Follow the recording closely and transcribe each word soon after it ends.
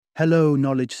Hello,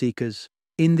 knowledge seekers.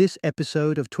 In this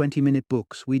episode of 20-Minute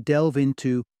Books, we delve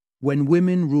into When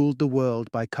Women Ruled the World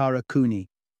by Cara Cooney,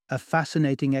 a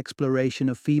fascinating exploration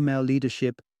of female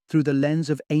leadership through the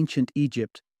lens of ancient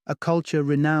Egypt, a culture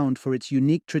renowned for its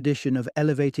unique tradition of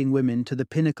elevating women to the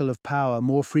pinnacle of power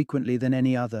more frequently than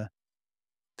any other.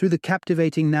 Through the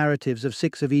captivating narratives of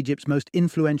six of Egypt's most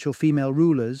influential female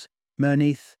rulers,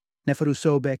 Meneth,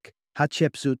 Neferusobek,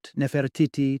 Hatshepsut,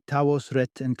 Nefertiti,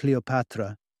 Tawosret, and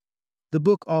Cleopatra, the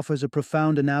book offers a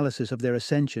profound analysis of their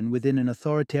ascension within an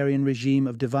authoritarian regime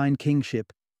of divine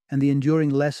kingship and the enduring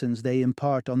lessons they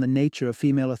impart on the nature of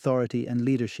female authority and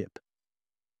leadership.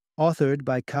 Authored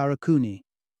by Cara Cooney,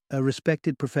 a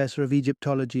respected professor of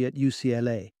Egyptology at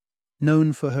UCLA,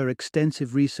 known for her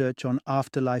extensive research on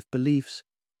afterlife beliefs,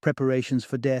 preparations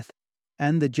for death,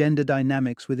 and the gender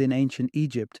dynamics within ancient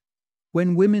Egypt,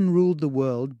 When Women Ruled the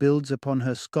World builds upon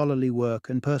her scholarly work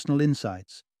and personal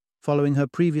insights, following her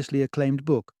previously acclaimed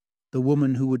book, The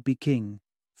Woman Who Would Be King,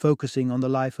 focusing on the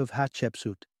life of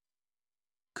Hatshepsut.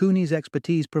 Cooney's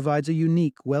expertise provides a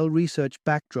unique, well-researched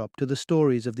backdrop to the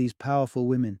stories of these powerful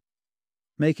women,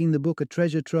 making the book a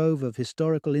treasure trove of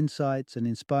historical insights and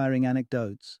inspiring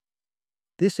anecdotes.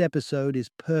 This episode is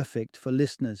perfect for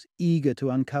listeners eager to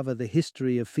uncover the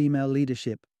history of female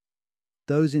leadership,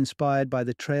 those inspired by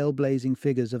the trailblazing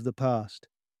figures of the past,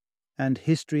 and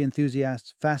history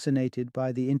enthusiasts fascinated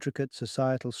by the intricate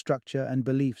societal structure and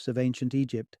beliefs of ancient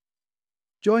Egypt.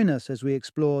 Join us as we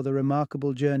explore the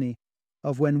remarkable journey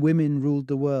of When Women Ruled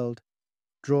the World,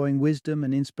 drawing wisdom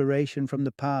and inspiration from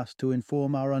the past to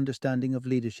inform our understanding of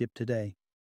leadership today.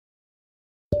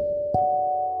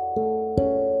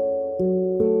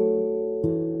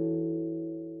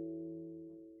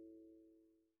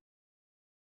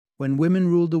 When Women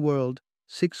Ruled the World,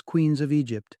 Six Queens of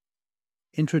Egypt.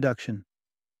 Introduction.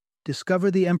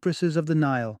 Discover the empresses of the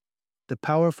Nile, the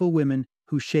powerful women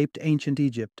who shaped ancient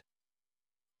Egypt.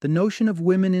 The notion of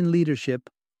women in leadership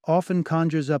often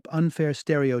conjures up unfair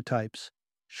stereotypes: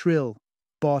 shrill,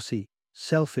 bossy,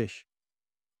 selfish.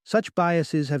 Such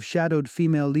biases have shadowed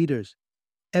female leaders,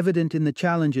 evident in the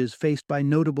challenges faced by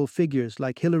notable figures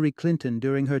like Hillary Clinton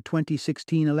during her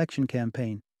 2016 election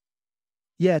campaign.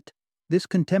 Yet, this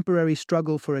contemporary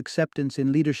struggle for acceptance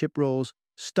in leadership roles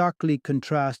starkly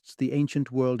contrasts the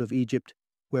ancient world of Egypt,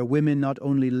 where women not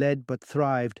only led but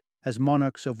thrived as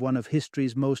monarchs of one of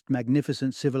history's most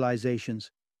magnificent civilizations.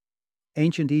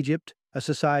 Ancient Egypt, a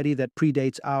society that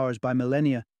predates ours by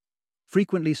millennia,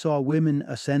 frequently saw women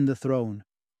ascend the throne,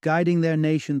 guiding their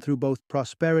nation through both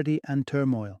prosperity and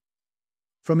turmoil.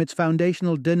 From its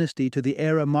foundational dynasty to the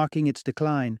era marking its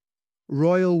decline,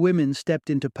 royal women stepped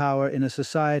into power in a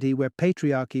society where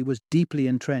patriarchy was deeply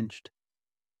entrenched.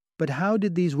 But how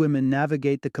did these women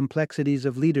navigate the complexities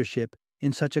of leadership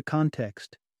in such a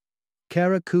context?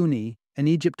 Cara Cooney, an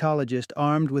Egyptologist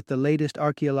armed with the latest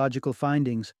archaeological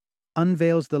findings,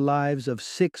 unveils the lives of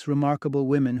six remarkable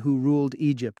women who ruled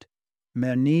Egypt: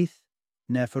 Meneth,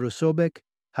 Neferusobek,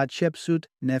 Hatshepsut,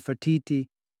 Nefertiti,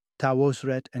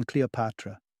 Tawosret, and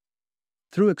Cleopatra.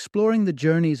 Through exploring the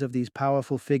journeys of these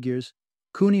powerful figures,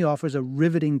 Cooney offers a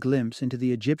riveting glimpse into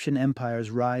the Egyptian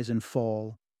empire's rise and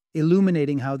fall,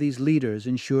 illuminating how these leaders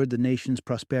ensured the nation's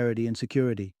prosperity and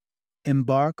security.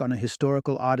 Embark on a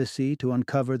historical odyssey to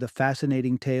uncover the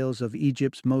fascinating tales of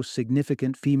Egypt's most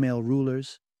significant female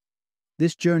rulers.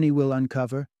 This journey will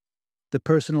uncover the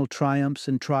personal triumphs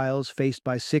and trials faced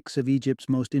by six of Egypt's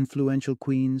most influential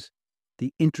queens,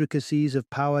 the intricacies of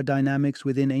power dynamics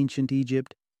within ancient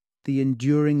Egypt, the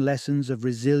enduring lessons of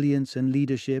resilience and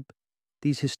leadership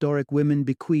these historic women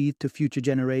bequeathed to future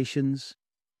generations.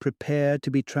 Prepare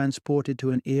to be transported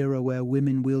to an era where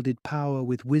women wielded power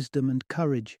with wisdom and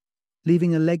courage,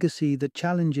 leaving a legacy that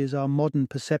challenges our modern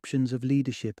perceptions of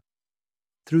leadership.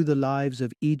 Through the lives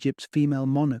of Egypt's female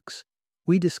monarchs,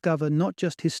 we discover not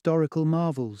just historical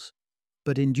marvels,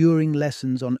 but enduring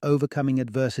lessons on overcoming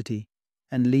adversity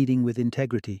and leading with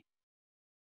integrity.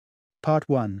 Part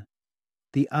 1.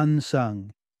 The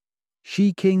Unsung.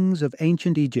 She-Kings of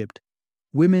Ancient Egypt,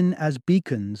 Women as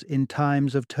Beacons in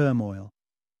Times of Turmoil.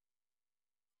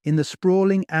 In the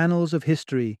sprawling annals of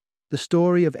history, the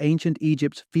story of ancient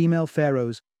Egypt's female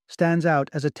pharaohs stands out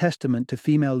as a testament to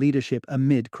female leadership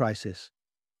amid crisis.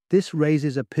 This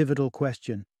raises a pivotal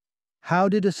question. How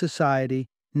did a society,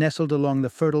 nestled along the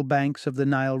fertile banks of the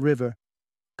Nile River,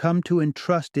 come to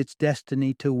entrust its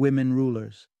destiny to women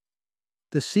rulers?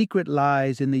 The secret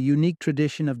lies in the unique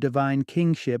tradition of divine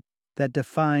kingship that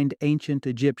defined ancient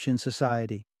Egyptian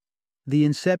society. The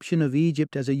inception of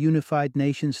Egypt as a unified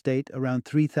nation-state around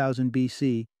 3000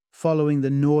 BC, following the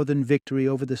northern victory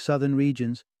over the southern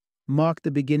regions, marked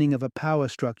the beginning of a power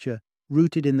structure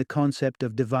rooted in the concept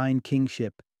of divine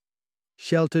kingship.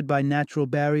 Sheltered by natural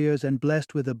barriers and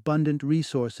blessed with abundant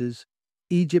resources,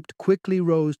 Egypt quickly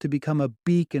rose to become a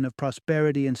beacon of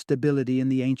prosperity and stability in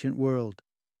the ancient world.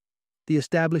 The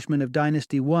establishment of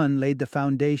Dynasty I laid the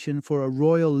foundation for a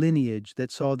royal lineage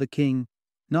that saw the king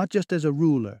not just as a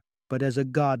ruler, but as a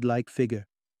godlike figure,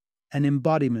 an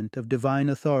embodiment of divine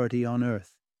authority on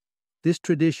earth. This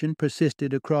tradition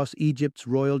persisted across Egypt's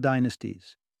royal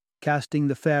dynasties, casting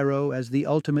the pharaoh as the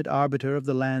ultimate arbiter of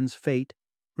the land's fate,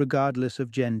 regardless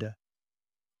of gender.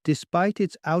 Despite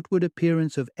its outward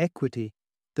appearance of equity,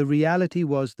 the reality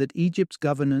was that Egypt's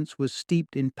governance was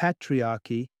steeped in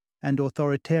patriarchy and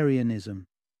authoritarianism.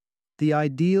 The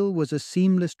ideal was a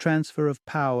seamless transfer of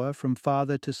power from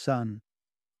father to son,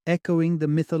 echoing the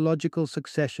mythological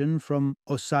succession from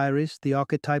Osiris, the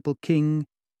archetypal king,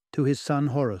 to his son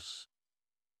Horus.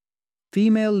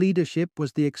 Female leadership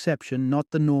was the exception, not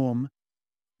the norm,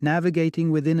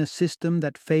 navigating within a system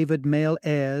that favored male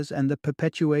heirs and the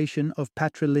perpetuation of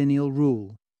patrilineal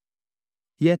rule.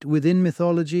 Yet within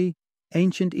mythology,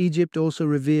 ancient Egypt also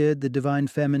revered the divine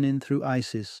feminine through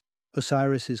Isis,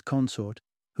 Osiris's consort,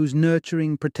 whose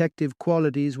nurturing, protective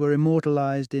qualities were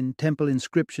immortalized in temple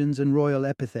inscriptions and royal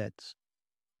epithets.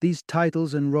 These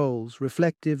titles and roles,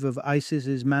 reflective of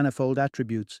Isis's manifold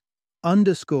attributes,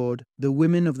 underscored the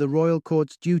women of the royal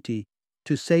court's duty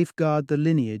to safeguard the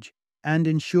lineage and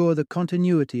ensure the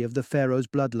continuity of the pharaoh's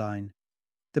bloodline.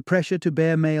 The pressure to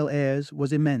bear male heirs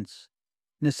was immense,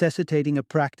 necessitating a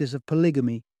practice of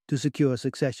polygamy to secure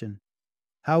succession.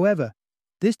 However,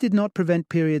 this did not prevent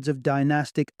periods of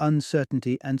dynastic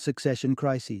uncertainty and succession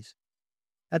crises.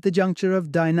 At the juncture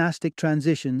of dynastic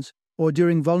transitions, or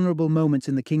during vulnerable moments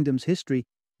in the kingdom's history,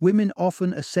 women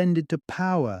often ascended to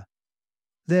power.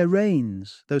 Their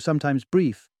reigns, though sometimes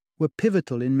brief, were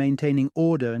pivotal in maintaining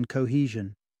order and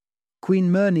cohesion.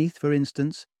 Queen Mernith, for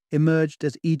instance, emerged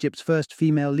as Egypt's first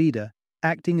female leader,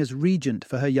 acting as regent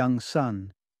for her young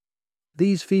son.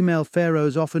 These female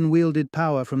pharaohs often wielded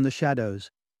power from the shadows,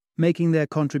 making their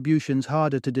contributions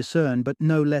harder to discern but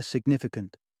no less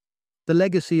significant. The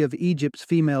legacy of Egypt's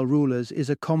female rulers is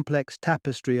a complex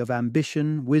tapestry of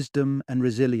ambition, wisdom, and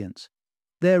resilience.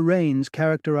 Their reigns,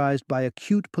 characterized by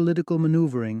acute political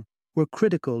maneuvering, were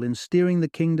critical in steering the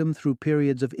kingdom through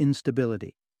periods of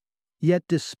instability. Yet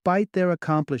despite their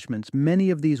accomplishments,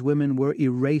 many of these women were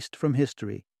erased from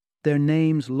history, their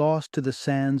names lost to the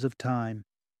sands of time.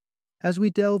 As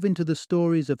we delve into the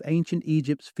stories of ancient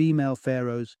Egypt's female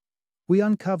pharaohs, we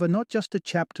uncover not just a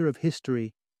chapter of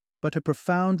history, but a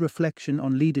profound reflection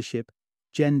on leadership,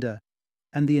 gender,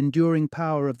 and the enduring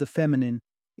power of the feminine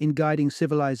in guiding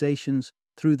civilizations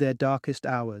through their darkest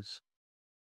hours.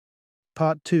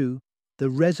 Part 2. The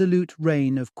Resolute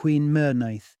Reign of Queen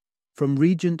Mernith, from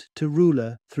regent to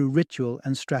ruler through ritual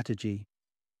and strategy.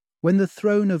 When the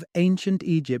throne of ancient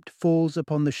Egypt falls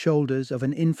upon the shoulders of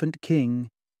an infant king,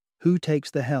 who takes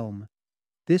the helm?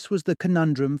 This was the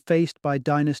conundrum faced by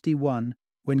Dynasty I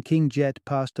when King Jet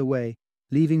passed away,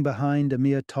 leaving behind a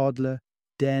mere toddler,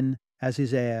 Den, as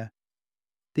his heir.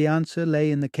 The answer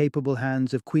lay in the capable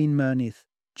hands of Queen Mernith,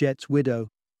 Jet's widow,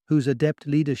 whose adept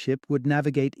leadership would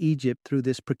navigate Egypt through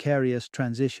this precarious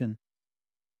transition.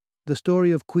 The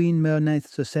story of Queen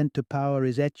Mernith's ascent to power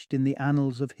is etched in the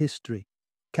annals of history,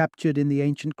 captured in the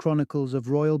ancient chronicles of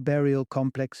royal burial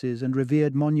complexes and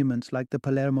revered monuments like the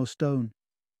Palermo Stone.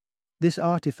 This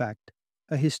artifact,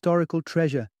 a historical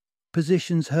treasure,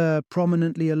 positions her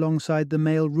prominently alongside the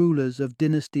male rulers of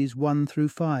dynasties 1 through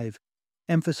 5,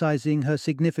 emphasizing her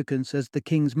significance as the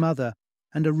king's mother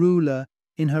and a ruler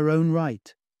in her own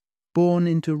right. Born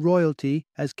into royalty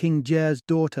as King Jer's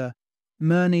daughter,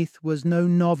 Mernith was no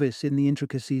novice in the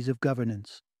intricacies of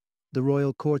governance. The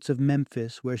royal courts of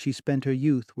Memphis, where she spent her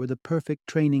youth, were the perfect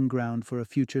training ground for a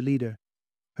future leader.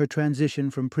 Her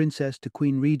transition from princess to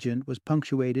queen regent was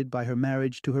punctuated by her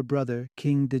marriage to her brother,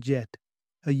 King Djedid,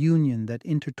 a union that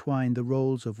intertwined the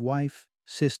roles of wife,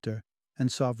 sister, and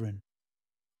sovereign.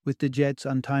 With Djedid's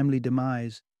untimely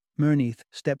demise, Mernith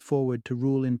stepped forward to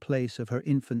rule in place of her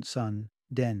infant son,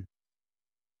 Den.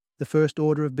 The first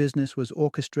order of business was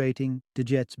orchestrating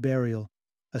Djedid's burial,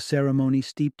 a ceremony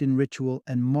steeped in ritual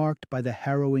and marked by the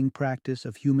harrowing practice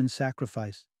of human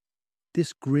sacrifice.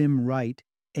 This grim rite,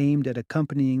 aimed at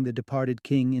accompanying the departed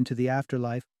king into the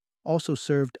afterlife, also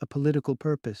served a political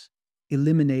purpose,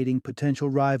 eliminating potential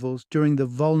rivals during the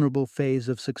vulnerable phase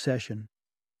of succession.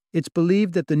 It's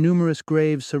believed that the numerous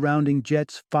graves surrounding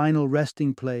Jet's final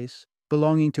resting place,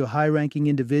 belonging to high-ranking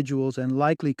individuals and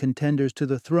likely contenders to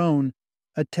the throne,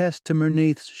 attest to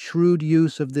Mernith's shrewd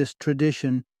use of this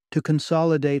tradition to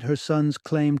consolidate her son's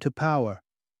claim to power.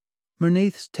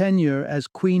 Merneth's tenure as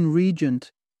Queen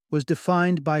Regent was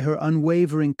defined by her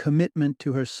unwavering commitment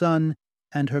to her son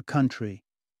and her country.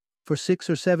 For 6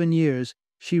 or 7 years,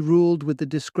 she ruled with the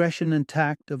discretion and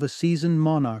tact of a seasoned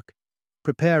monarch,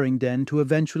 preparing then to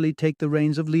eventually take the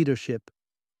reins of leadership.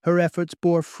 Her efforts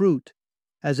bore fruit,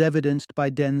 as evidenced by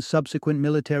Den's subsequent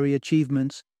military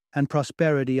achievements and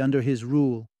prosperity under his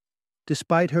rule.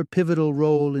 Despite her pivotal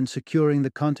role in securing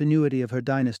the continuity of her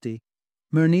dynasty,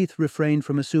 Merneth refrained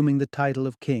from assuming the title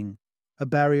of king, a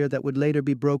barrier that would later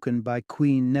be broken by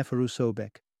Queen Neferu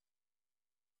Sobek.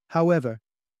 However,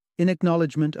 in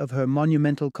acknowledgement of her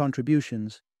monumental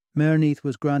contributions, Merneth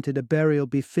was granted a burial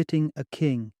befitting a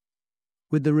king,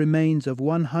 with the remains of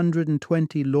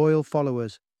 120 loyal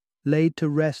followers laid to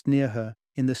rest near her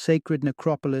in the sacred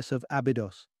necropolis of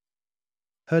Abydos.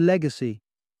 Her legacy,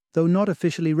 though not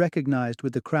officially recognized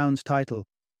with the crown's title,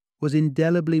 was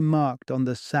indelibly marked on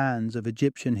the sands of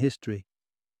Egyptian history,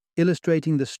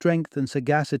 illustrating the strength and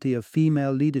sagacity of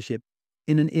female leadership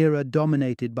in an era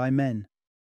dominated by men.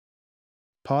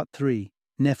 Part 3.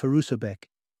 Neferu Sobek,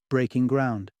 Breaking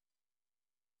Ground.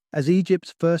 As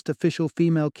Egypt's first official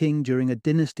female king during a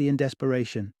dynasty in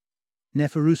desperation,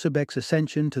 Neferu Sobek's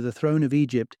ascension to the throne of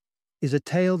Egypt is a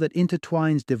tale that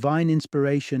intertwines divine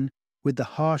inspiration with the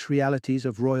harsh realities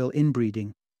of royal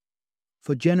inbreeding.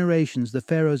 For generations, the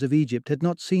pharaohs of Egypt had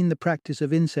not seen the practice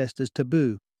of incest as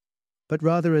taboo, but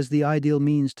rather as the ideal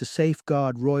means to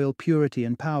safeguard royal purity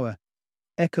and power,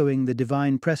 echoing the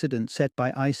divine precedent set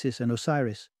by Isis and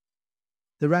Osiris.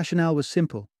 The rationale was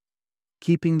simple.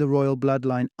 Keeping the royal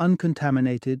bloodline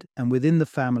uncontaminated and within the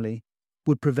family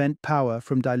would prevent power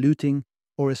from diluting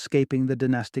or escaping the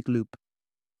dynastic loop.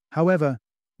 However,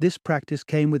 this practice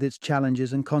came with its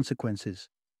challenges and consequences.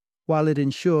 While it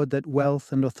ensured that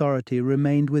wealth and authority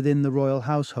remained within the royal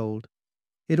household,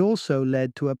 it also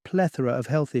led to a plethora of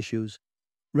health issues,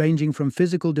 ranging from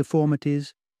physical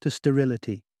deformities to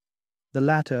sterility, the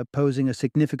latter posing a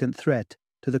significant threat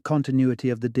to the continuity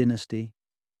of the dynasty.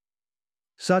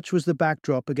 Such was the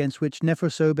backdrop against which Nefer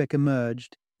Sobek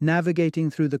emerged, navigating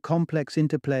through the complex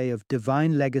interplay of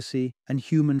divine legacy and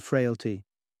human frailty.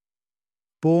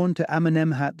 Born to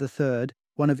Amenemhat III,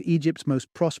 one of Egypt's most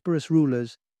prosperous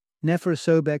rulers, Nefer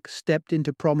Sobek stepped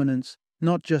into prominence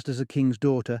not just as a king's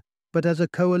daughter, but as a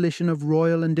coalition of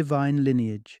royal and divine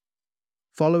lineage.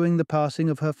 Following the passing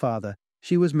of her father,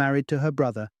 she was married to her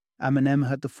brother,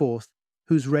 Amenemhat IV,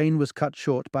 whose reign was cut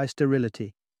short by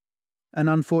sterility, an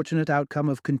unfortunate outcome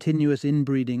of continuous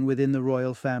inbreeding within the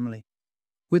royal family.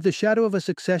 With the shadow of a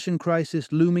succession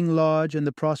crisis looming large and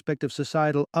the prospect of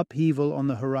societal upheaval on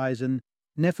the horizon,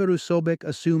 Neferu Sobek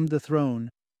assumed the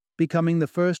throne, becoming the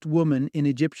first woman in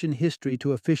Egyptian history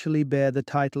to officially bear the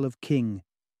title of king.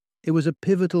 It was a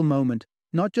pivotal moment,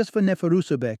 not just for Neferu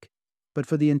Sobek, but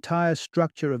for the entire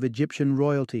structure of Egyptian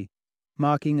royalty,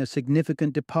 marking a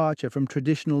significant departure from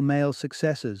traditional male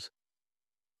successors.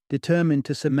 Determined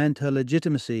to cement her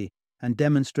legitimacy and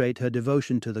demonstrate her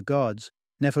devotion to the gods,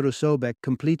 Neferu Sobek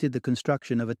completed the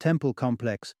construction of a temple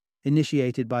complex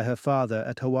initiated by her father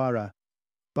at Hawara.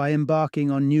 By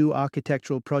embarking on new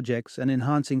architectural projects and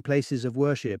enhancing places of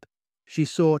worship, she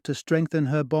sought to strengthen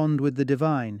her bond with the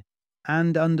divine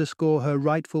and underscore her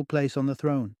rightful place on the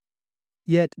throne.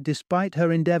 Yet, despite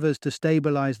her endeavors to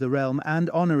stabilize the realm and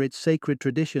honor its sacred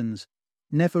traditions,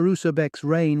 Neferu Sobek's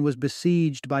reign was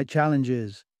besieged by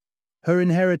challenges. Her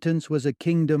inheritance was a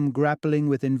kingdom grappling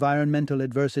with environmental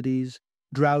adversities,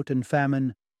 drought and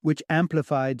famine, which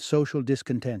amplified social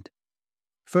discontent.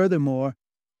 Furthermore,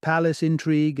 palace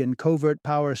intrigue and covert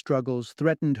power struggles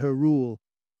threatened her rule,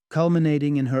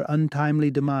 culminating in her untimely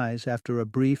demise after a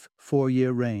brief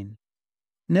 4-year reign.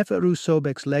 Neferu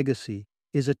Sobek's legacy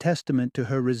is a testament to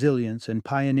her resilience and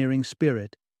pioneering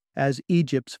spirit as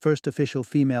Egypt's first official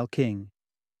female king.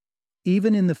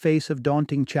 Even in the face of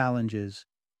daunting challenges,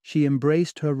 she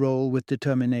embraced her role with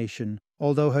determination,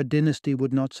 although her dynasty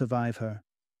would not survive her.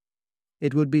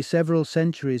 It would be several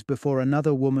centuries before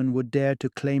another woman would dare to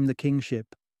claim the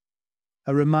kingship,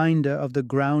 a reminder of the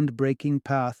groundbreaking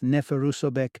path Neferu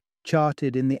Sobek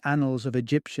charted in the annals of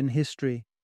Egyptian history.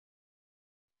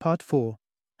 Part 4.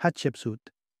 Hatshepsut,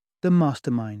 the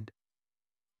Mastermind.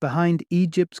 Behind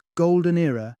Egypt's golden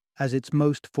era as its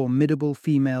most formidable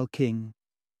female king.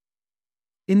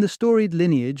 In the storied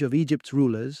lineage of Egypt's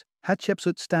rulers,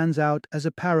 Hatshepsut stands out as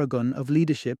a paragon of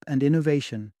leadership and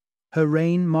innovation, her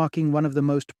reign marking one of the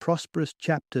most prosperous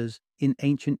chapters in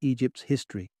ancient Egypt's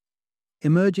history.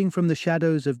 Emerging from the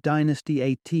shadows of Dynasty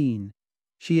 18,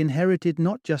 she inherited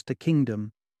not just a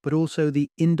kingdom, but also the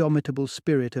indomitable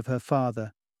spirit of her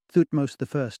father, Thutmose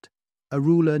I, a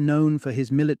ruler known for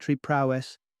his military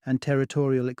prowess and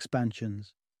territorial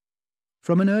expansions.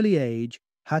 From an early age,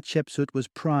 Hatshepsut was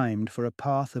primed for a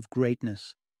path of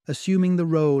greatness, assuming the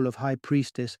role of high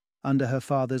priestess under her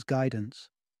father's guidance.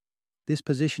 This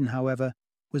position, however,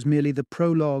 was merely the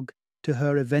prologue to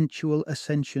her eventual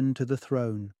ascension to the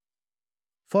throne.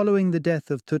 Following the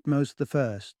death of Thutmose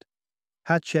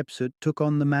I, Hatshepsut took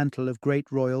on the mantle of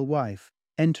great royal wife,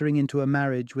 entering into a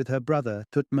marriage with her brother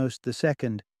Thutmose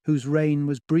II, whose reign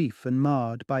was brief and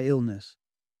marred by illness.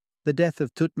 The death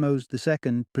of Thutmose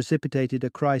II precipitated a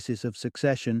crisis of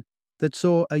succession that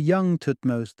saw a young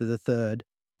Thutmose III,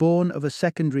 born of a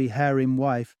secondary harem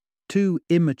wife, too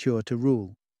immature to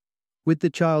rule. With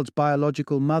the child's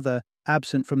biological mother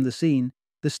absent from the scene,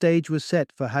 the stage was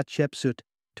set for Hatshepsut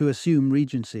to assume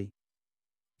regency.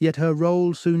 Yet her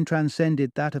role soon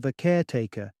transcended that of a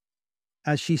caretaker,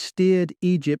 as she steered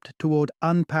Egypt toward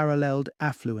unparalleled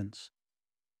affluence.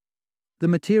 The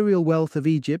material wealth of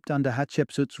Egypt under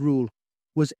Hatshepsut's rule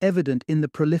was evident in the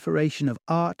proliferation of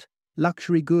art,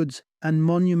 luxury goods, and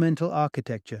monumental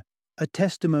architecture, a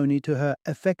testimony to her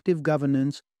effective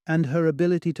governance and her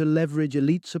ability to leverage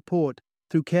elite support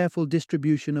through careful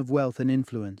distribution of wealth and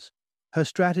influence. Her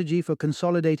strategy for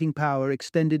consolidating power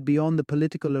extended beyond the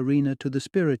political arena to the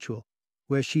spiritual,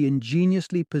 where she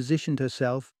ingeniously positioned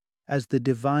herself as the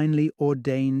divinely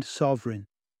ordained sovereign.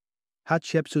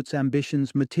 Hatshepsut's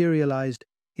ambitions materialized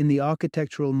in the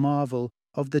architectural marvel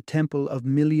of the Temple of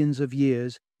Millions of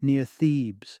Years near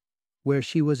Thebes, where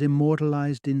she was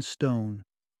immortalized in stone,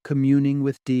 communing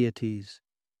with deities.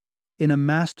 In a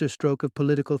masterstroke of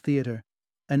political theater,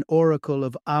 an oracle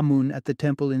of Amun at the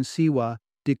temple in Siwa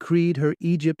decreed her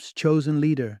Egypt's chosen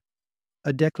leader,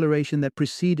 a declaration that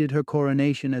preceded her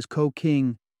coronation as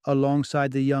co-king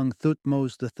alongside the young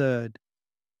Thutmose III.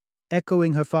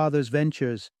 Echoing her father's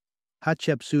ventures,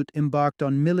 Hatshepsut embarked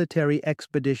on military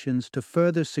expeditions to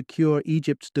further secure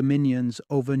Egypt's dominions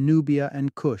over Nubia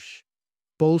and Kush,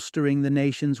 bolstering the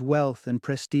nation's wealth and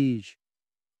prestige.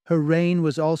 Her reign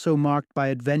was also marked by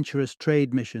adventurous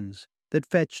trade missions that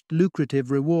fetched lucrative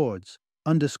rewards,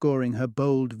 underscoring her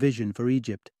bold vision for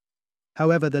Egypt.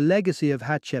 However, the legacy of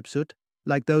Hatshepsut,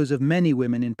 like those of many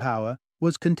women in power,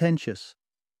 was contentious.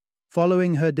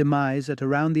 Following her demise at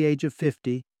around the age of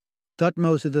 50,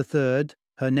 Thutmose III,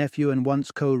 her nephew and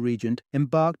once co-regent,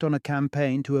 embarked on a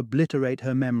campaign to obliterate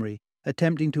her memory,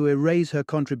 attempting to erase her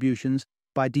contributions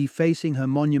by defacing her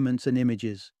monuments and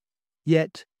images.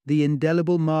 Yet, the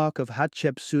indelible mark of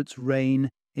Hatshepsut's reign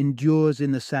endures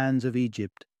in the sands of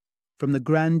Egypt, from the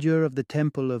grandeur of the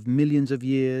Temple of Millions of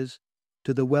Years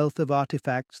to the wealth of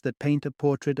artifacts that paint a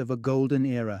portrait of a golden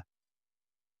era.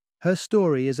 Her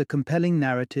story is a compelling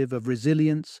narrative of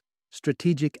resilience,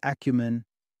 strategic acumen,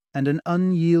 and an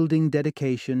unyielding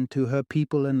dedication to her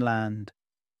people and land,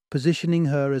 positioning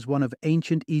her as one of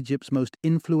ancient Egypt's most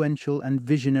influential and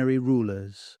visionary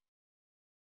rulers.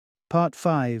 Part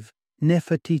 5.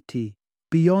 Nefertiti,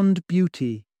 Beyond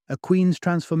Beauty, a Queen's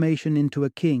Transformation into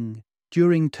a King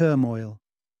during Turmoil.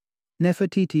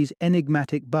 Nefertiti's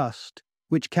enigmatic bust,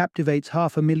 which captivates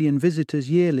 500,000 visitors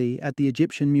yearly at the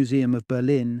Egyptian Museum of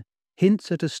Berlin,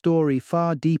 hints at a story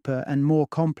far deeper and more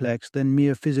complex than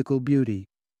mere physical beauty.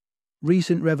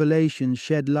 Recent revelations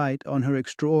shed light on her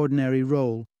extraordinary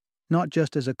role, not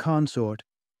just as a consort,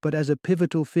 but as a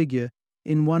pivotal figure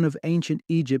in one of ancient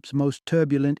Egypt's most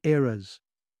turbulent eras.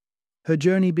 Her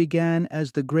journey began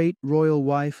as the great royal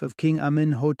wife of King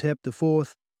Amenhotep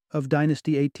IV of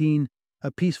Dynasty 18,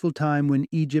 a peaceful time when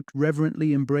Egypt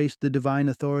reverently embraced the divine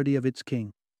authority of its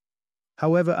king.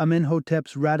 However,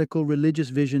 Amenhotep's radical religious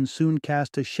vision soon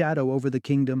cast a shadow over the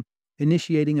kingdom,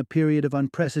 initiating a period of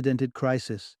unprecedented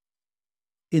crisis.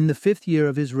 In the 5th year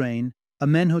of his reign,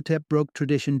 Amenhotep broke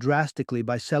tradition drastically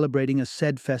by celebrating a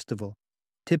Sed festival,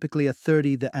 typically a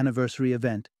 30th anniversary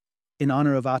event, in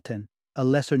honor of Aten, a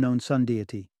lesser-known sun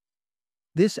deity.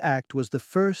 This act was the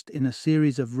first in a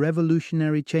series of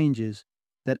revolutionary changes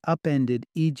that upended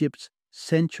Egypt's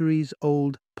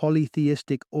centuries-old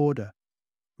polytheistic order,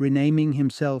 renaming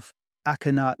himself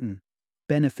Akhenaten,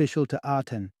 beneficial to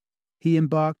Aten. He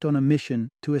embarked on a mission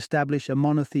to establish a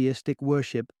monotheistic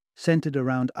worship centered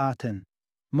around Aten,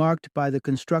 marked by the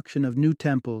construction of new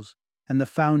temples and the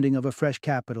founding of a fresh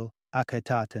capital,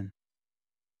 Akhetaten.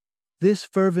 This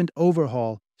fervent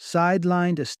overhaul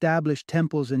sidelined established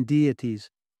temples and deities,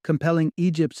 compelling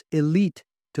Egypt's elite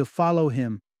to follow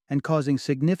him and causing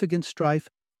significant strife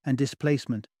and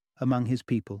displacement among his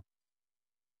people.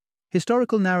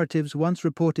 Historical narratives once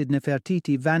reported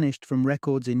Nefertiti vanished from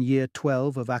records in year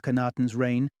 12 of Akhenaten's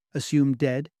reign, assumed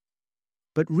dead,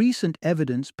 but recent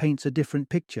evidence paints a different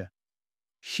picture.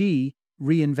 She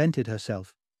reinvented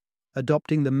herself,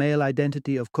 adopting the male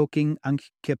identity of Koking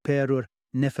Ankheperur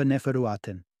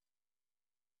Neferneferuaten.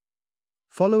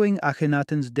 Following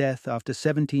Akhenaten's death after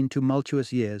 17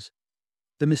 tumultuous years,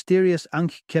 the mysterious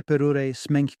Ankh-Khepurure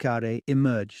Smenkhkare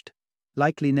emerged,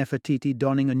 likely Nefertiti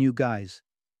donning a new guise.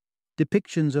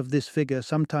 Depictions of this figure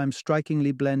sometimes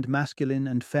strikingly blend masculine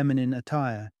and feminine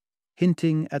attire,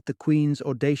 hinting at the queen's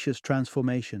audacious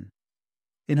transformation.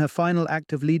 In her final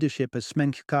act of leadership as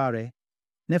Smenkhkare,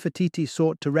 Nefertiti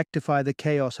sought to rectify the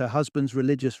chaos her husband's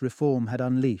religious reform had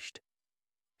unleashed.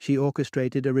 She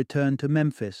orchestrated a return to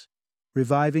Memphis,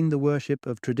 reviving the worship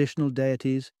of traditional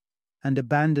deities and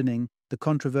abandoning the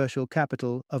controversial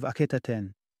capital of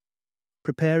Akhetaten.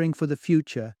 Preparing for the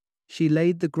future, she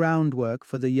laid the groundwork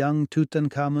for the young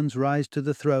Tutankhamun's rise to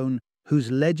the throne,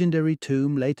 whose legendary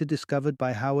tomb, later discovered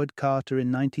by Howard Carter in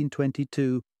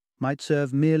 1922, might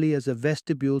serve merely as a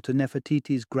vestibule to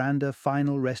Nefertiti's grander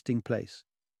final resting place.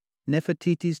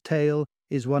 Nefertiti's tale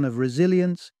is one of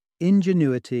resilience,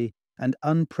 ingenuity, and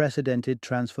unprecedented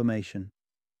transformation.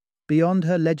 Beyond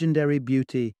her legendary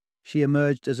beauty, she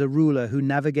emerged as a ruler who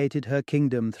navigated her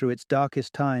kingdom through its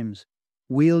darkest times,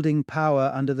 wielding power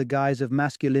under the guise of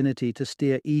masculinity to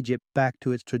steer Egypt back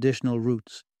to its traditional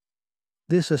roots.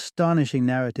 This astonishing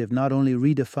narrative not only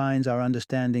redefines our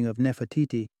understanding of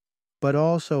Nefertiti, but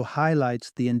also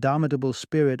highlights the indomitable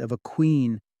spirit of a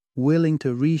queen willing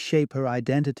to reshape her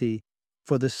identity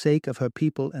for the sake of her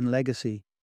people and legacy.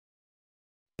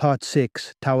 Part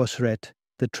 6. Tawosret,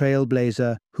 the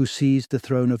trailblazer who seized the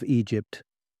throne of Egypt.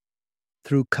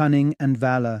 Through cunning and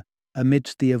valor,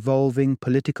 amidst the evolving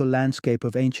political landscape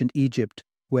of ancient Egypt,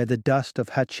 where the dust of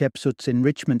Hatshepsut's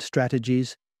enrichment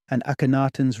strategies and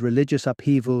Akhenaten's religious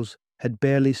upheavals had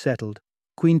barely settled,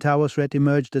 Queen Tawosret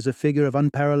emerged as a figure of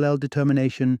unparalleled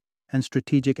determination and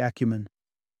strategic acumen.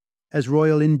 As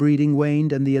royal inbreeding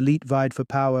waned and the elite vied for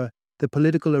power, the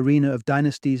political arena of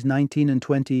dynasties 19 and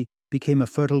 20 became a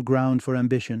fertile ground for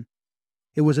ambition.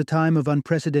 It was a time of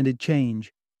unprecedented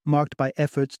change, marked by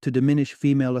efforts to diminish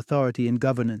female authority in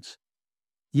governance.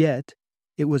 Yet,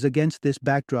 it was against this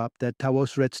backdrop that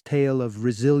Tawosret's tale of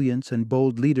resilience and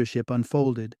bold leadership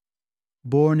unfolded.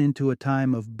 Born into a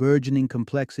time of burgeoning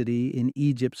complexity in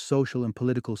Egypt's social and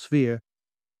political sphere,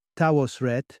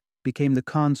 Tawosret became the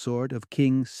consort of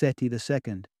King Seti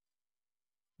II.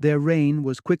 Their reign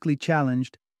was quickly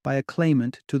challenged by a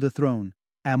claimant to the throne,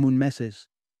 Amun-Meses,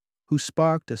 who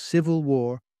sparked a civil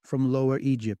war from Lower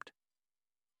Egypt.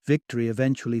 Victory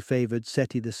eventually favored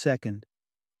Seti II,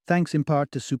 thanks in part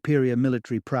to superior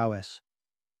military prowess.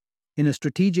 In a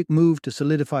strategic move to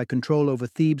solidify control over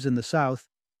Thebes in the south,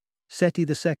 Seti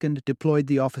II deployed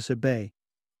the officer Bey,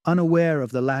 unaware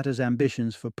of the latter's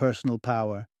ambitions for personal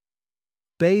power.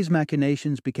 Bey's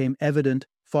machinations became evident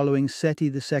following Seti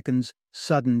II's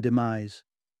sudden demise.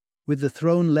 With the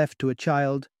throne left to a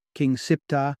child, King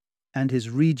Siptah, and his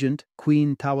regent,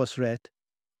 Queen Tawosret,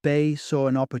 Bey saw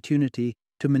an opportunity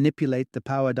to manipulate the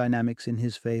power dynamics in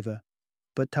his favor.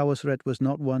 But Tawosret was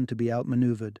not one to be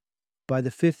outmaneuvered. By the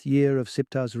 5th year of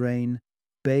Siptah's reign,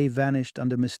 Bey vanished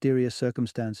under mysterious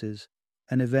circumstances,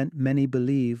 an event many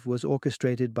believe was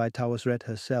orchestrated by Tawosret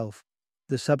herself.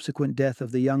 The subsequent death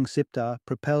of the young Siptah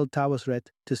propelled Tawosret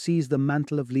to seize the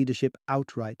mantle of leadership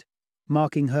outright,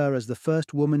 marking her as the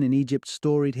first woman in Egypt's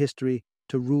storied history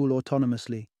to rule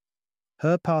autonomously.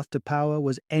 Her path to power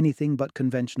was anything but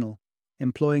conventional,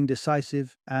 employing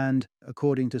decisive and,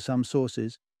 according to some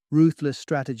sources, ruthless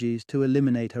strategies to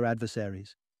eliminate her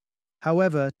adversaries.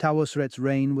 However, Tawosret's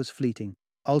reign was fleeting,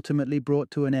 ultimately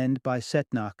brought to an end by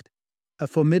Setnakht, a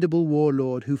formidable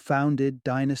warlord who founded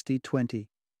Dynasty 20.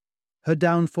 Her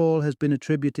downfall has been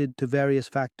attributed to various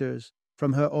factors,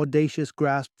 from her audacious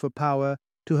grasp for power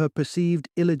to her perceived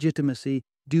illegitimacy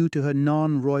due to her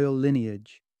non-royal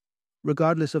lineage.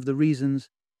 Regardless of the reasons,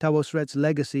 Tawosret's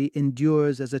legacy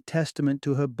endures as a testament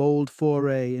to her bold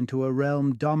foray into a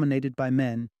realm dominated by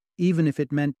men, even if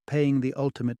it meant paying the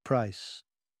ultimate price.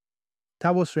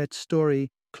 Tawosret's story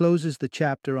closes the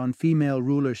chapter on female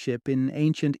rulership in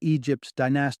ancient Egypt's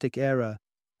dynastic era,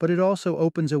 but it also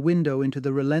opens a window into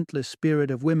the relentless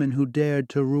spirit of women who dared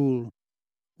to rule.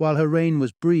 While her reign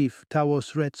was brief,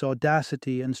 Tawosret's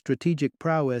audacity and strategic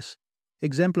prowess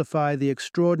exemplify the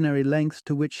extraordinary lengths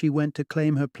to which she went to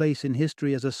claim her place in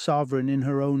history as a sovereign in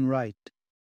her own right.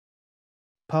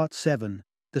 Part 7.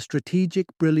 The Strategic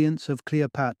Brilliance of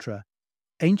Cleopatra,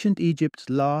 Ancient Egypt's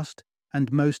last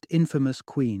and most infamous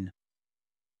queen.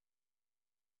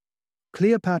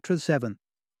 Cleopatra VII,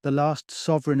 the last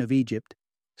sovereign of Egypt,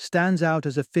 stands out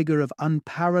as a figure of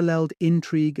unparalleled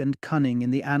intrigue and cunning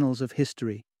in the annals of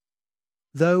history.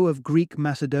 Though of Greek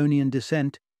Macedonian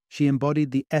descent, she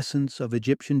embodied the essence of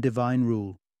Egyptian divine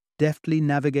rule, deftly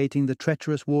navigating the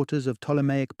treacherous waters of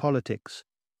Ptolemaic politics,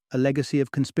 a legacy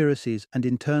of conspiracies and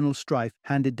internal strife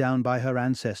handed down by her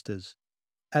ancestors.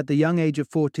 At the young age of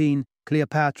 14,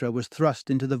 Cleopatra was thrust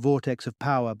into the vortex of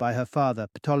power by her father,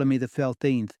 Ptolemy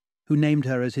XIII, who named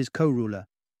her as his co-ruler.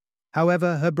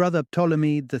 However, her brother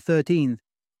Ptolemy XIII,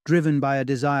 driven by a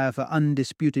desire for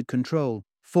undisputed control,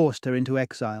 forced her into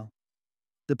exile.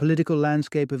 The political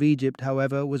landscape of Egypt,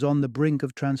 however, was on the brink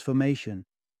of transformation,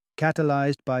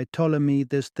 catalyzed by Ptolemy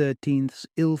XIII's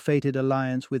ill-fated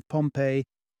alliance with Pompey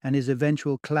and his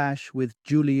eventual clash with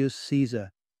Julius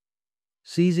Caesar.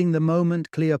 Seizing the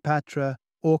moment, Cleopatra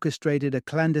orchestrated a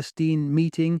clandestine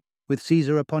meeting with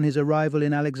Caesar upon his arrival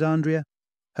in Alexandria.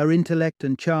 Her intellect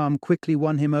and charm quickly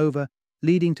won him over,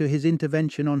 leading to his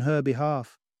intervention on her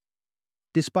behalf.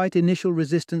 Despite initial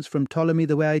resistance from Ptolemy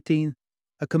XIII,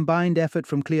 a combined effort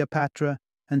from Cleopatra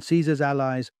and Caesar's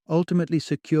allies ultimately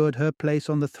secured her place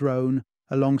on the throne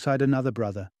alongside another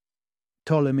brother,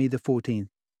 Ptolemy XIV.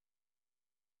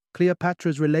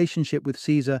 Cleopatra's relationship with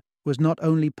Caesar was not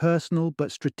only personal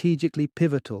but strategically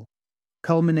pivotal,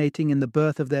 culminating in the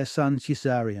birth of their son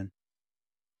Caesarion.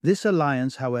 This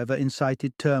alliance, however,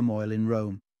 incited turmoil in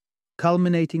Rome,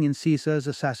 culminating in Caesar's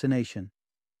assassination.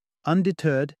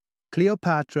 Undeterred,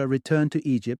 Cleopatra returned to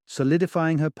Egypt,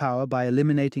 solidifying her power by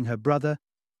eliminating her brother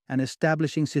and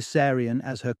establishing Caesarion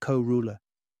as her co-ruler.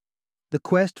 The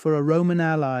quest for a Roman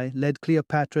ally led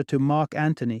Cleopatra to Mark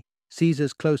Antony,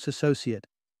 Caesar's close associate.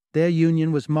 Their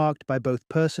union was marked by both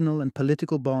personal and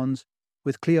political bonds,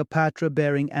 with Cleopatra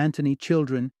bearing Antony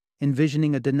children,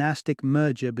 envisioning a dynastic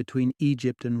merger between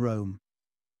Egypt and Rome.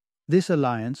 This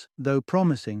alliance, though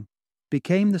promising,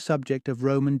 became the subject of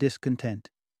Roman discontent,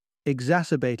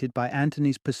 exacerbated by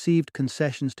Antony's perceived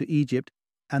concessions to Egypt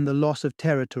and the loss of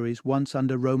territories once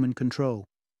under Roman control.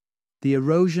 The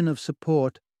erosion of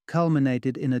support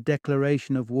culminated in a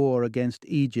declaration of war against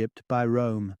Egypt by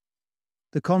Rome.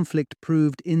 The conflict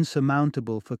proved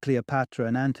insurmountable for Cleopatra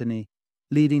and Antony,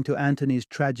 leading to Antony's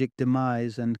tragic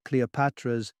demise and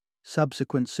Cleopatra's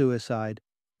subsequent suicide,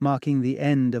 marking the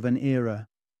end of an era.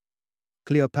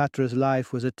 Cleopatra's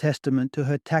life was a testament to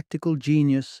her tactical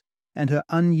genius and her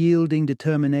unyielding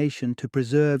determination to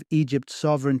preserve Egypt's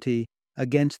sovereignty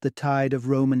against the tide of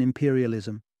Roman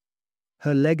imperialism.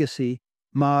 Her legacy,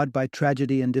 marred by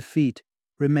tragedy and defeat,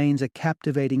 remains a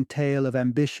captivating tale of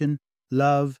ambition,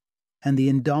 love, and the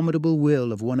indomitable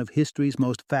will of one of history's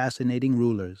most fascinating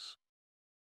rulers.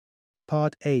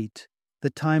 Part 8. The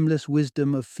Timeless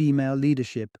Wisdom of Female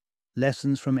Leadership,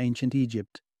 Lessons from Ancient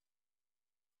Egypt.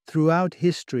 Throughout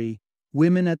history,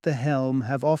 women at the helm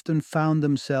have often found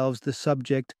themselves the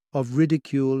subject of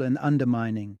ridicule and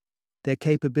undermining, their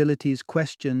capabilities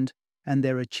questioned and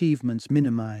their achievements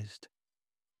minimized.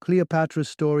 Cleopatra's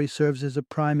story serves as a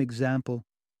prime example.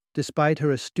 Despite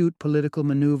her astute political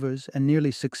maneuvers and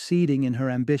nearly succeeding in her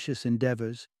ambitious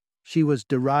endeavors, she was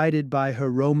derided by her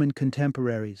Roman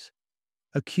contemporaries,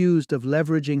 accused of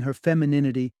leveraging her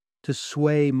femininity to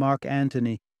sway Mark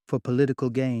Antony for political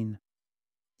gain.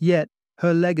 Yet,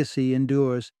 her legacy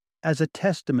endures as a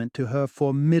testament to her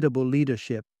formidable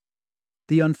leadership.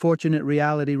 The unfortunate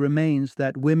reality remains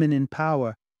that women in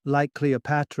power, like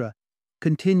Cleopatra,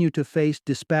 continue to face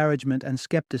disparagement and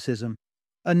skepticism,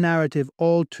 a narrative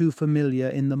all too familiar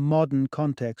in the modern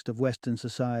context of Western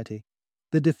society.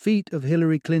 The defeat of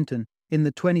Hillary Clinton in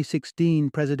the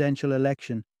 2016 presidential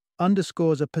election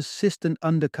underscores a persistent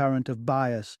undercurrent of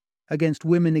bias against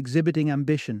women exhibiting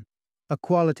ambition, a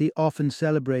quality often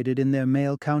celebrated in their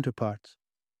male counterparts.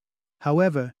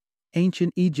 However,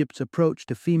 ancient Egypt's approach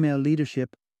to female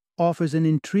leadership offers an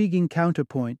intriguing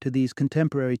counterpoint to these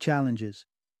contemporary challenges.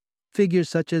 Figures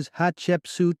such as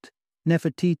Hatshepsut,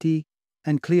 Nefertiti,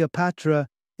 and Cleopatra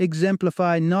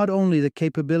exemplify not only the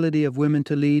capability of women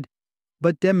to lead,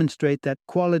 but demonstrate that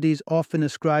qualities often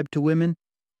ascribed to women,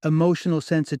 emotional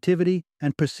sensitivity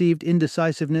and perceived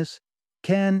indecisiveness,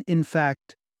 can, in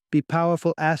fact, be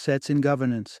powerful assets in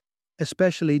governance,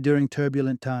 especially during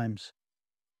turbulent times.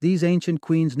 These ancient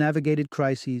queens navigated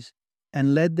crises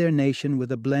and led their nation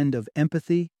with a blend of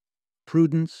empathy,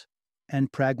 prudence,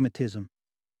 and pragmatism.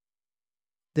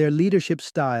 Their leadership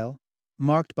style,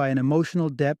 marked by an emotional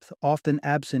depth often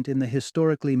absent in the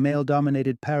historically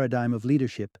male-dominated paradigm of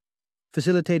leadership,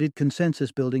 facilitated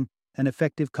consensus building and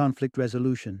effective conflict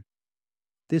resolution.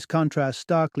 This contrasts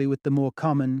starkly with the more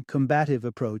common, combative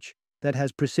approach that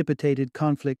has precipitated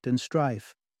conflict and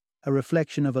strife, a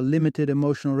reflection of a limited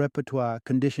emotional repertoire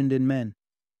conditioned in men.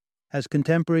 As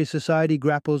contemporary society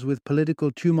grapples with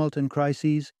political tumult and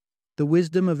crises, the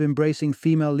wisdom of embracing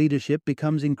female leadership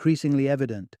becomes increasingly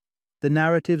evident. The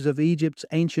narratives of Egypt's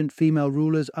ancient female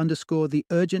rulers underscore the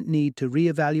urgent need to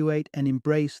reevaluate and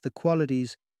embrace the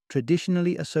qualities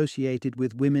traditionally associated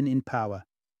with women in power.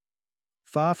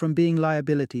 Far from being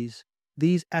liabilities,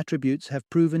 these attributes have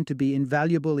proven to be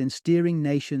invaluable in steering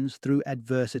nations through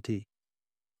adversity.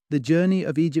 The journey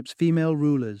of Egypt's female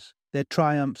rulers, their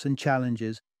triumphs and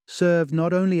challenges, serve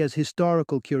not only as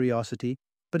historical curiosity,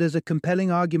 but as a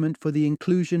compelling argument for the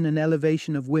inclusion and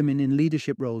elevation of women in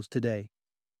leadership roles today.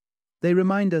 They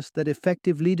remind us that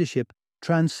effective leadership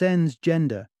transcends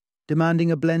gender,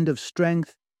 demanding a blend of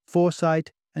strength,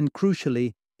 foresight, and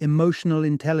crucially, emotional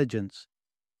intelligence.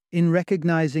 In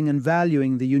recognizing and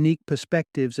valuing the unique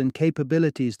perspectives and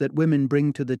capabilities that women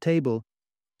bring to the table,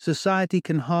 society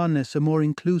can harness a more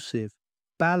inclusive,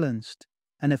 balanced,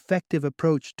 and effective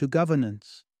approach to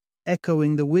governance,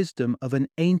 echoing the wisdom of an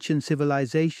ancient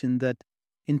civilization that,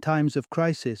 in times of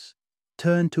crisis,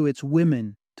 turned to its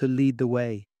women to lead the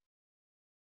way.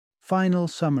 Final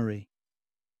summary.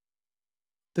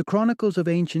 The chronicles of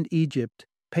ancient Egypt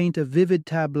paint a vivid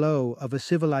tableau of a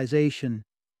civilization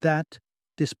that,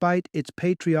 despite its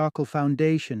patriarchal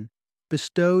foundation,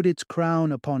 bestowed its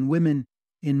crown upon women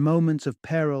in moments of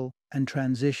peril and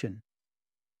transition.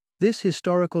 This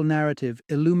historical narrative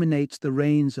illuminates the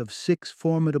reigns of 6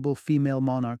 formidable female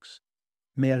monarchs: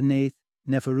 Merneth,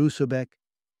 Neferusobek,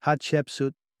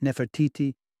 Hatshepsut,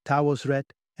 Nefertiti,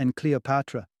 Tawosret, and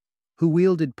Cleopatra, who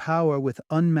wielded power with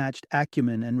unmatched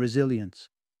acumen and resilience.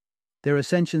 Their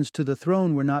ascensions to the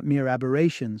throne were not mere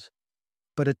aberrations,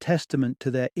 but a testament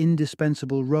to their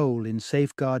indispensable role in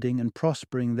safeguarding and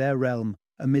prospering their realm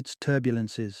amidst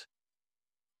turbulences.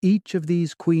 Each of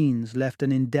these queens left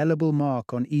an indelible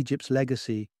mark on Egypt's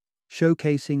legacy,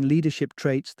 showcasing leadership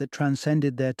traits that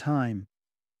transcended their time.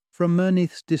 From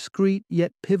Merneth's discreet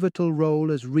yet pivotal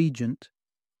role as regent,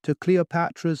 to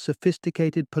Cleopatra's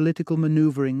sophisticated political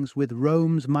maneuverings with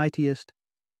Rome's mightiest,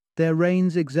 their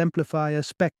reigns exemplify a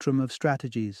spectrum of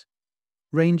strategies,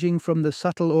 ranging from the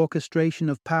subtle orchestration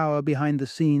of power behind the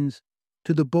scenes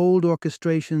to the bold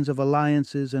orchestrations of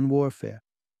alliances and warfare.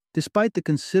 Despite the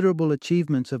considerable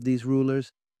achievements of these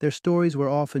rulers, their stories were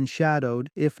often shadowed,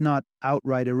 if not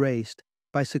outright erased,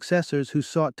 by successors who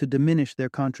sought to diminish their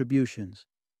contributions.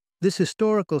 This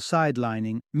historical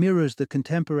sidelining mirrors the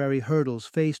contemporary hurdles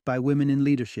faced by women in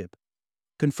leadership,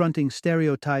 confronting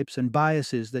stereotypes and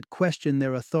biases that question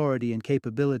their authority and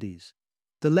capabilities.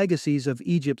 The legacies of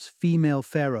Egypt's female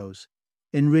pharaohs,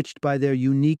 enriched by their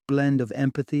unique blend of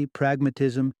empathy,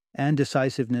 pragmatism, and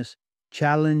decisiveness,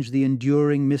 challenge the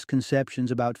enduring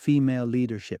misconceptions about female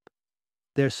leadership.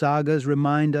 Their sagas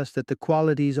remind us that the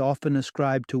qualities often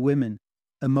ascribed to women,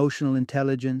 emotional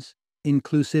intelligence,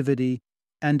 inclusivity,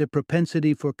 and a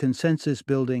propensity for consensus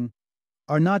building,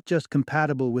 are not just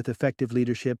compatible with effective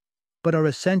leadership, but are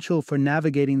essential for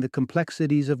navigating the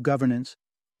complexities of governance,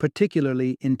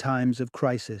 particularly in times of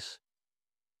crisis.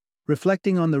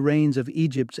 Reflecting on the reigns of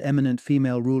Egypt's eminent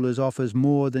female rulers offers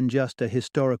more than just a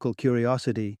historical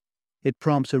curiosity. It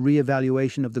prompts a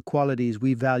re-evaluation of the qualities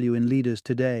we value in leaders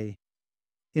today.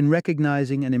 In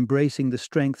recognizing and embracing the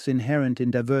strengths inherent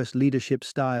in diverse leadership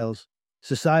styles,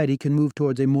 society can move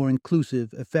towards a more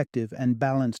inclusive, effective, and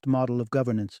balanced model of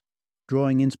governance,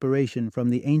 drawing inspiration from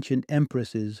the ancient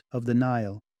empresses of the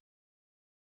Nile.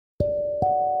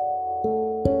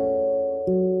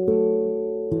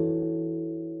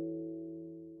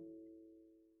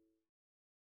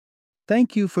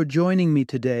 Thank you for joining me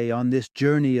today on this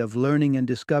journey of learning and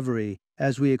discovery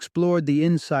as we explored the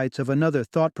insights of another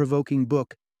thought-provoking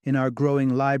book in our growing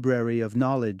library of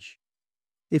knowledge.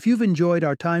 If you've enjoyed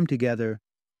our time together,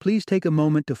 please take a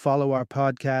moment to follow our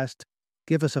podcast,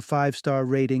 give us a 5-star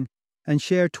rating, and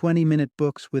share 20-minute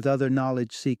books with other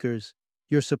knowledge seekers.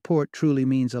 Your support truly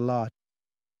means a lot.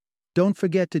 Don't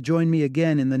forget to join me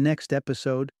again in the next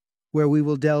episode, where we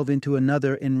will delve into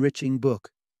another enriching book.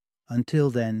 Until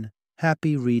then,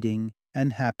 happy reading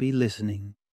and happy listening.